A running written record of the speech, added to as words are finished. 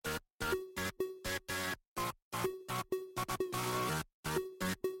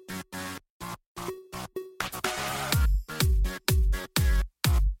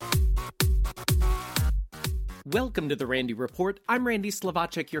Welcome to The Randy Report. I'm Randy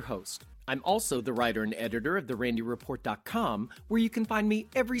Slavacek, your host. I'm also the writer and editor of therandyreport.com, where you can find me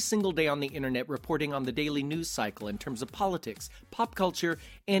every single day on the internet reporting on the daily news cycle in terms of politics, pop culture,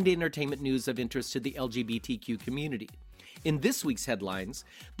 and entertainment news of interest to the LGBTQ community. In this week's headlines,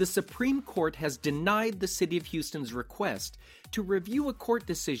 the Supreme Court has denied the City of Houston's request to review a court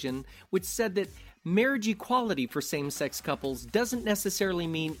decision which said that marriage equality for same-sex couples doesn't necessarily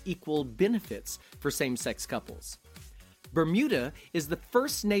mean equal benefits for same-sex couples. Bermuda is the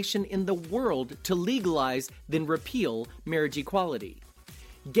first nation in the world to legalize, then repeal, marriage equality.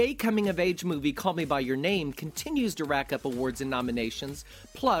 Gay coming-of-age movie Call Me By Your Name continues to rack up awards and nominations,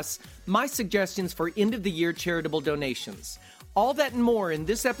 plus my suggestions for end-of-the-year charitable donations. All that and more in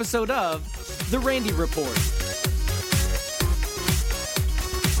this episode of The Randy Report.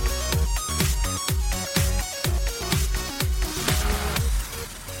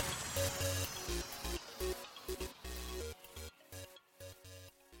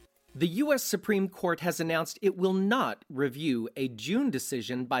 The U.S. Supreme Court has announced it will not review a June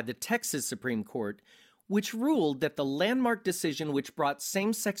decision by the Texas Supreme Court, which ruled that the landmark decision which brought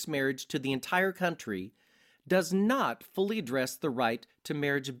same-sex marriage to the entire country does not fully address the right to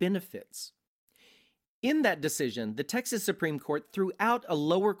marriage benefits. In that decision, the Texas Supreme Court threw out a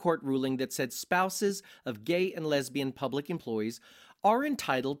lower court ruling that said spouses of gay and lesbian public employees are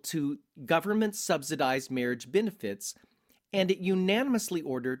entitled to government-subsidized marriage benefits, and it unanimously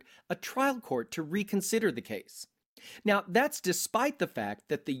ordered a trial court to reconsider the case. Now, that's despite the fact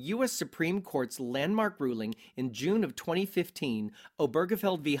that the U.S. Supreme Court's landmark ruling in June of 2015,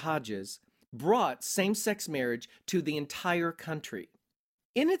 Obergefell v. Hodges, brought same-sex marriage to the entire country.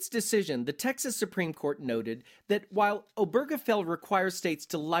 In its decision, the Texas Supreme Court noted that while Obergefell requires states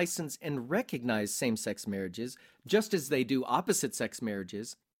to license and recognize same-sex marriages, just as they do opposite-sex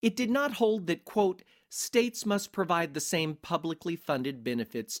marriages, it did not hold that, quote, states must provide the same publicly funded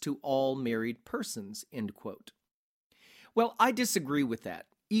benefits to all married persons, end quote. Well, I disagree with that.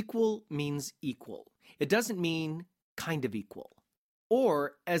 Equal means equal. It doesn't mean kind of equal.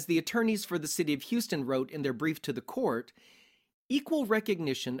 Or, as the attorneys for the City of Houston wrote in their brief to the court, equal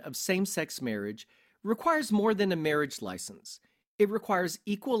recognition of same-sex marriage requires more than a marriage license. It requires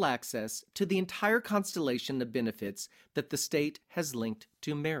equal access to the entire constellation of benefits that the state has linked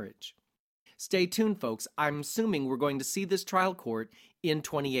to marriage. Stay tuned, folks. I'm assuming we're going to see this trial court in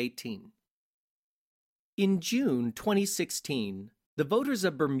 2018. In June 2016, the voters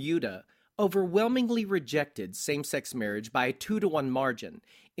of Bermuda overwhelmingly rejected same-sex marriage by a 2-to-1 margin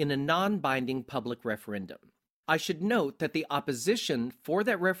in a non-binding public referendum. I should note that the opposition for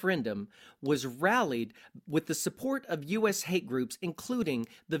that referendum was rallied with the support of U.S. hate groups, including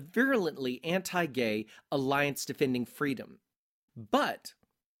the virulently anti-gay Alliance Defending Freedom. But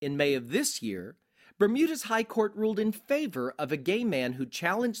in May of this year, Bermuda's High Court ruled in favor of a gay man who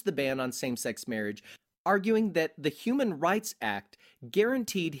challenged the ban on same-sex marriage, arguing that the Human Rights Act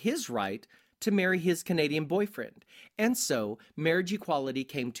guaranteed his right to marry his Canadian boyfriend, and so marriage equality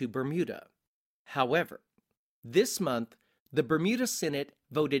came to Bermuda. However, this month, the Bermuda Senate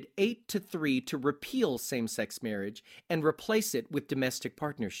voted 8-3 to repeal same-sex marriage and replace it with domestic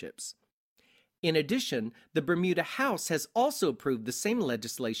partnerships. In addition, the Bermuda House has also approved the same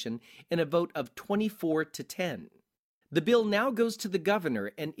legislation in a vote of 24-10. The bill now goes to the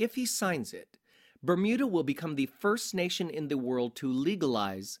governor, and if he signs it, Bermuda will become the first nation in the world to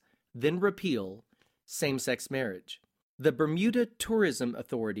legalize, then repeal, same-sex marriage. The Bermuda Tourism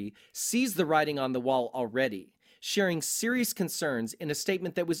Authority sees the writing on the wall already, sharing serious concerns in a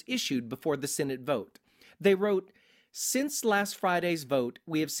statement that was issued before the Senate vote. They wrote, "Since last Friday's vote,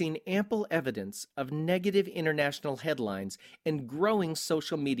 we have seen ample evidence of negative international headlines and growing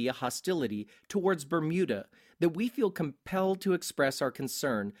social media hostility towards Bermuda that we feel compelled to express our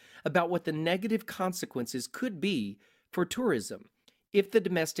concern about what the negative consequences could be for tourism. If the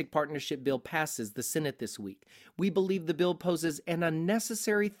domestic partnership bill passes the Senate this week, we believe the bill poses an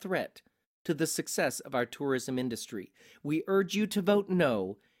unnecessary threat to the success of our tourism industry. We urge you to vote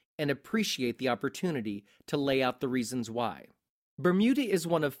no and appreciate the opportunity to lay out the reasons why." Bermuda is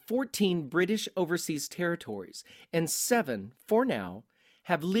one of 14 British overseas territories, and 7, for now,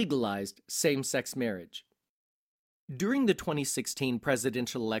 have legalized same-sex marriage. During the 2016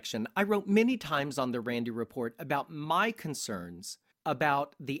 presidential election, I wrote many times on the Randy Report about my concerns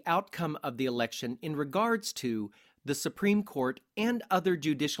about the outcome of the election in regards to the Supreme Court and other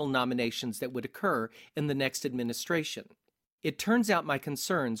judicial nominations that would occur in the next administration. It turns out my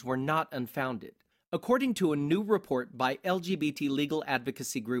concerns were not unfounded. According to a new report by LGBT legal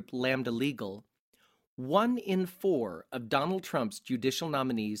advocacy group Lambda Legal, 1 in 4 of Donald Trump's judicial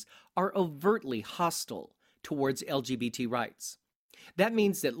nominees are overtly hostile towards LGBT rights. That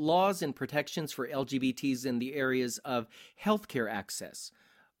means that laws and protections for LGBTs in the areas of healthcare access,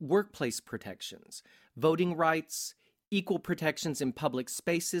 workplace protections, voting rights, equal protections in public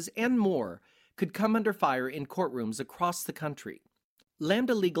spaces, and more could come under fire in courtrooms across the country.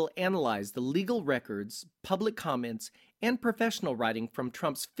 Lambda Legal analyzed the legal records, public comments, and professional writing from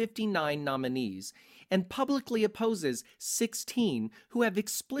Trump's 59 nominees and publicly opposes 16 who have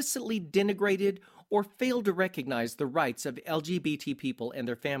explicitly denigrated or failed to recognize the rights of LGBT people and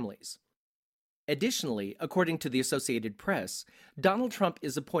their families. Additionally, according to the Associated Press, Donald Trump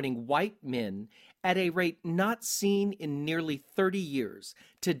is appointing white men at a rate not seen in nearly 30 years.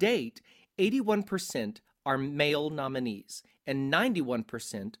 To date, 81% are male nominees and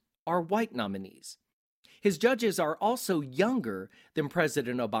 91% are white nominees. His judges are also younger than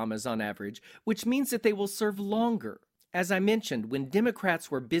President Obama's on average, which means that they will serve longer. As I mentioned, when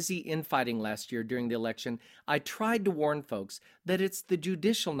Democrats were busy infighting last year during the election, I tried to warn folks that it's the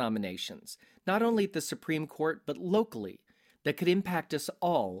judicial nominations, not only at the Supreme Court but locally, that could impact us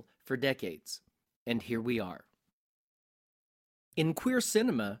all for decades. And here we are. In queer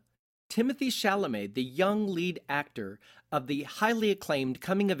cinema, Timothée Chalamet, the young lead actor of the highly acclaimed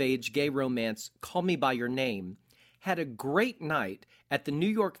coming-of-age gay romance Call Me By Your Name, had a great night at the New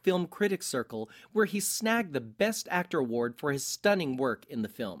York Film Critics Circle where he snagged the Best Actor award for his stunning work in the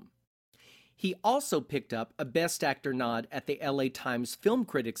film. He also picked up a Best Actor nod at the LA Times Film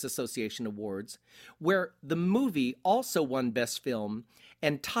Critics Association Awards, where the movie also won Best Film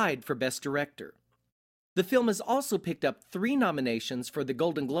and tied for Best Director. The film has also picked up 3 nominations for the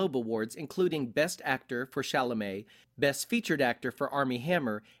Golden Globe Awards, including Best Actor for Chalamet, Best Featured Actor for Armie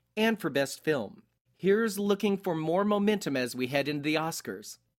Hammer, and for Best Film. Here's looking for more momentum as we head into the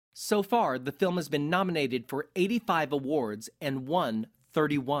Oscars. So far, the film has been nominated for 85 awards and won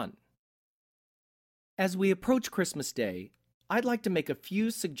 31. As we approach Christmas Day, I'd like to make a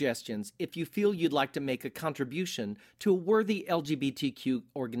few suggestions if you feel you'd like to make a contribution to a worthy LGBTQ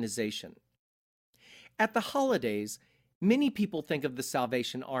organization. At the holidays, many people think of the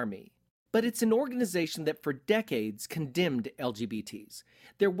Salvation Army, but it's an organization that for decades condemned LGBTs.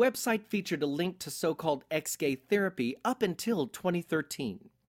 Their website featured a link to so-called ex-gay therapy up until 2013.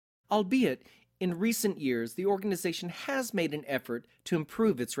 Albeit, in recent years, the organization has made an effort to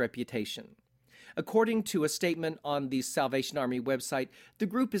improve its reputation. According to a statement on the Salvation Army website, the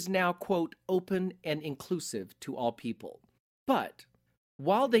group is now, quote, open and inclusive to all people. But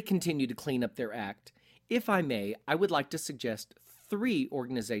while they continue to clean up their act, if I may, I would like to suggest 3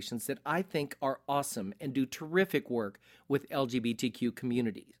 organizations that I think are awesome and do terrific work with LGBTQ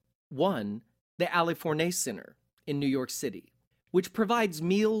communities. 1, the Ali Forney Center in New York City, which provides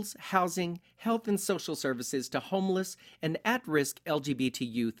meals, housing, health and social services to homeless and at-risk LGBT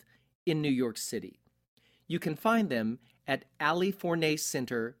youth in New York City. You can find them at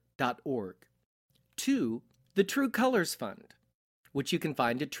aliforneycenter.org. 2, the True Colors Fund, which you can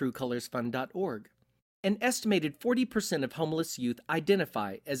find at truecolorsfund.org. An estimated 40% of homeless youth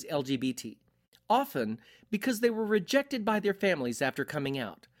identify as LGBT, often because they were rejected by their families after coming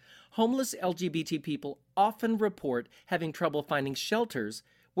out. Homeless LGBT people often report having trouble finding shelters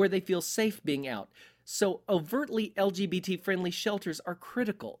where they feel safe being out, so overtly LGBT-friendly shelters are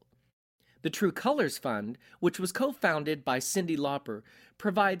critical. The True Colors Fund, which was co-founded by Cyndi Lauper,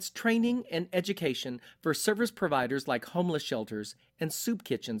 provides training and education for service providers like homeless shelters and soup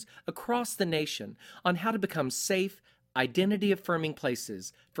kitchens across the nation on how to become safe, identity-affirming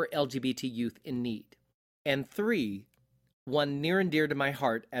places for LGBT youth in need. And 3, one near and dear to my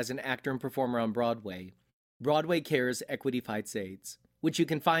heart as an actor and performer on Broadway, Broadway Cares Equity Fights AIDS, which you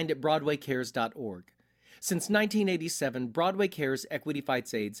can find at broadwaycares.org. Since 1987, Broadway Cares Equity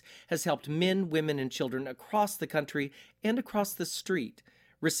Fights AIDS has helped men, women, and children across the country and across the street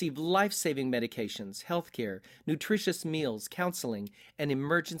receive life-saving medications, health care, nutritious meals, counseling, and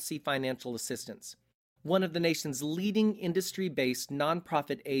emergency financial assistance. One of the nation's leading industry-based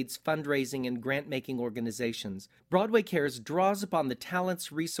nonprofit AIDS fundraising and grant-making organizations, Broadway Cares draws upon the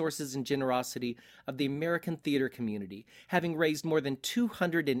talents, resources, and generosity of the American theater community, having raised more than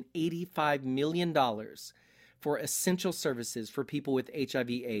 $285 million for essential services for people with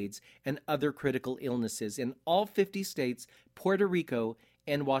HIV/AIDS and other critical illnesses in all 50 states, Puerto Rico,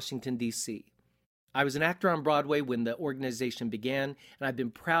 and Washington, D.C. I was an actor on Broadway when the organization began, and I've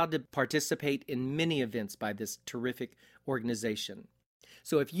been proud to participate in many events by this terrific organization.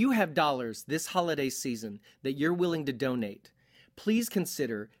 So if you have dollars this holiday season that you're willing to donate, please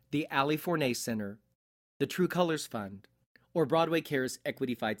consider the Ali Forney Center, the True Colors Fund, or Broadway Cares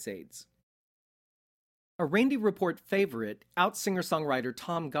Equity Fights AIDS. A Randy Report favorite, out singer-songwriter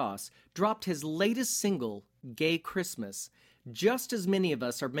Tom Goss, dropped his latest single, Gay Christmas, just as many of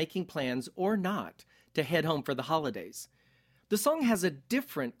us are making plans, or not, to head home for the holidays. The song has a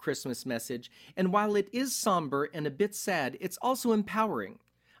different Christmas message, and while it is somber and a bit sad, it's also empowering.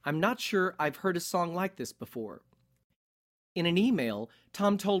 I'm not sure I've heard a song like this before. In an email,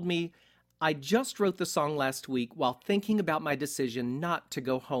 Tom told me, "I just wrote the song last week while thinking about my decision not to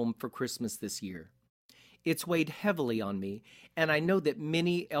go home for Christmas this year. It's weighed heavily on me, and I know that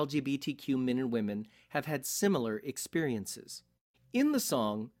many LGBTQ men and women have had similar experiences." In the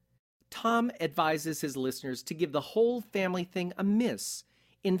song, Tom advises his listeners to give the whole family thing a miss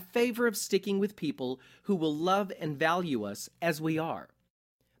in favor of sticking with people who will love and value us as we are.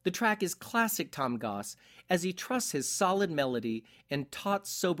 The track is classic Tom Goss as he trusts his solid melody and taut,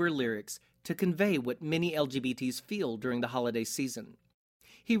 sober lyrics to convey what many LGBTs feel during the holiday season.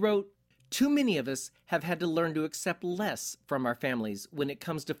 He wrote, "Too many of us have had to learn to accept less from our families when it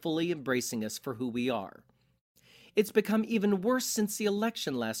comes to fully embracing us for who we are. It's become even worse since the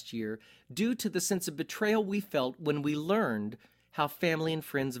election last year due to the sense of betrayal we felt when we learned how family and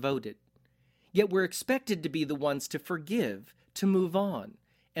friends voted. Yet we're expected to be the ones to forgive, to move on,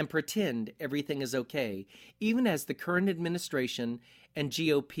 and pretend everything is okay, even as the current administration and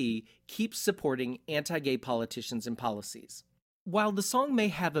GOP keep supporting anti-gay politicians and policies." While the song may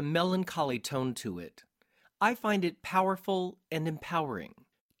have a melancholy tone to it, I find it powerful and empowering.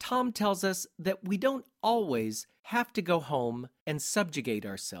 Tom tells us that we don't always have to go home and subjugate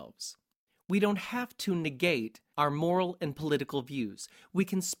ourselves. We don't have to negate our moral and political views. We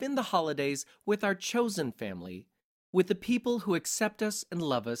can spend the holidays with our chosen family, with the people who accept us and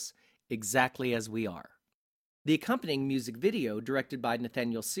love us exactly as we are. The accompanying music video, directed by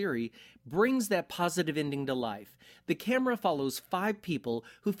Nathaniel Siri, brings that positive ending to life. The camera follows 5 people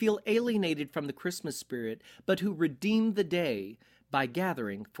who feel alienated from the Christmas spirit, but who redeem the day by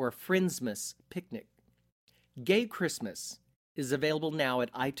gathering for a Friendsmas picnic. Gay Christmas is available now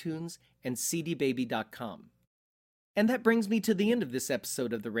at iTunes and cdbaby.com. And that brings me to the end of this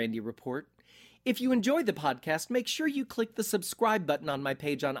episode of The Randy Report. If you enjoyed the podcast, make sure you click the subscribe button on my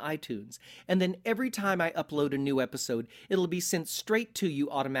page on iTunes, and then every time I upload a new episode, it'll be sent straight to you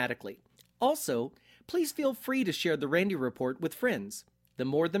automatically. Also, please feel free to share the Randy Report with friends. The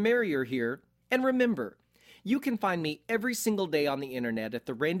more the merrier here. And remember, you can find me every single day on the internet at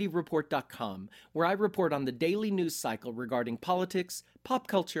therandyreport.com, where I report on the daily news cycle regarding politics, pop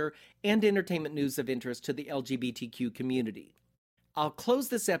culture, and entertainment news of interest to the LGBTQ community. I'll close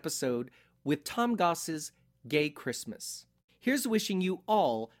this episode with Tom Goss's Gay Christmas. Here's wishing you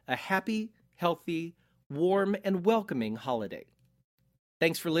all a happy, healthy, warm, and welcoming holiday.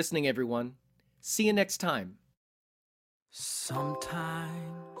 Thanks for listening, everyone. See you next time.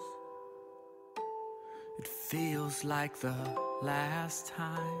 Sometimes it feels like the last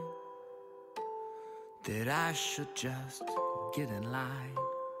time that I should just get in line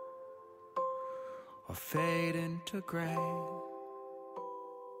or fade into gray.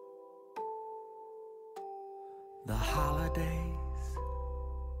 The holidays,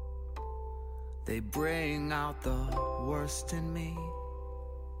 they bring out the worst in me.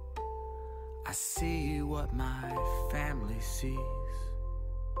 I see what my family sees,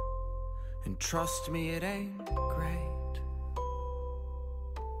 and trust me, it ain't great.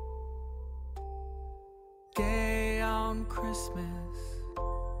 Gay on Christmas,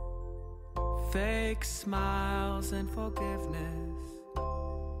 fake smiles and forgiveness.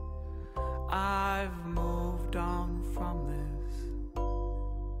 I've moved on from this,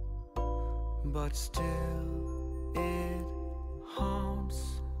 but still it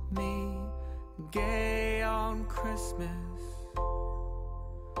haunts me. Gay on Christmas,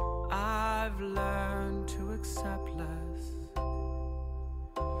 I've learned to accept less,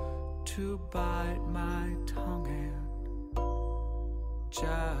 to bite my tongue and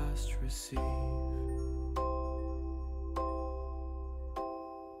just receive.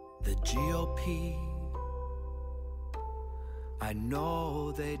 The GOP, I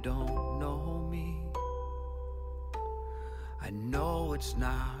know they don't know me. I know it's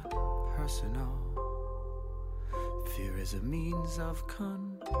not personal. Fear is a means of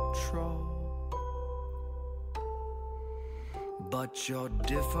control. But you're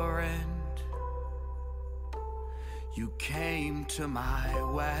different. You came to my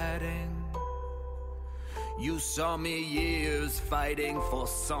wedding. You saw me years fighting for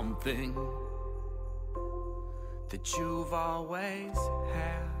something that you've always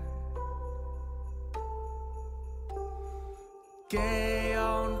had. Gay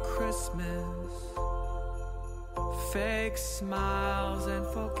on Christmas, fake smiles and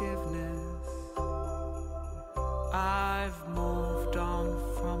forgiveness. I've moved on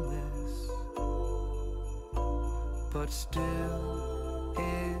from this, but still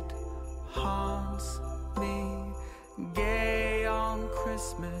it haunts me. Gay on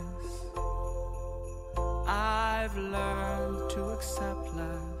Christmas, I've learned to accept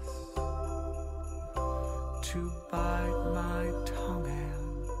less, to bite my tongue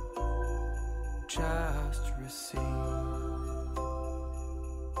and just receive.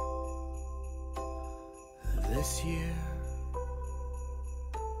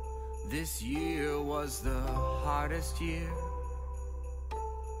 This year was the hardest year,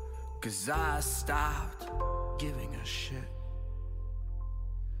 'cause I stopped giving a shit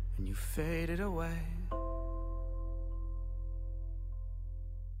and you faded away.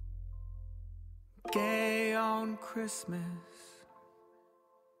 Gay on Christmas,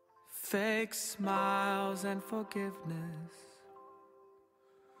 fake smiles and forgiveness.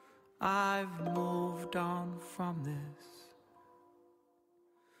 I've moved on from this,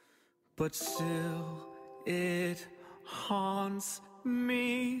 but still it haunts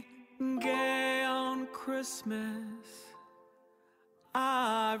me. Gay on Christmas,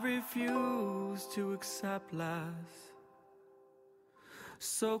 I refuse to accept less,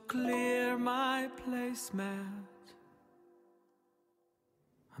 so clear my placemat.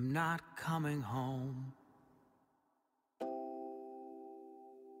 I'm not coming home.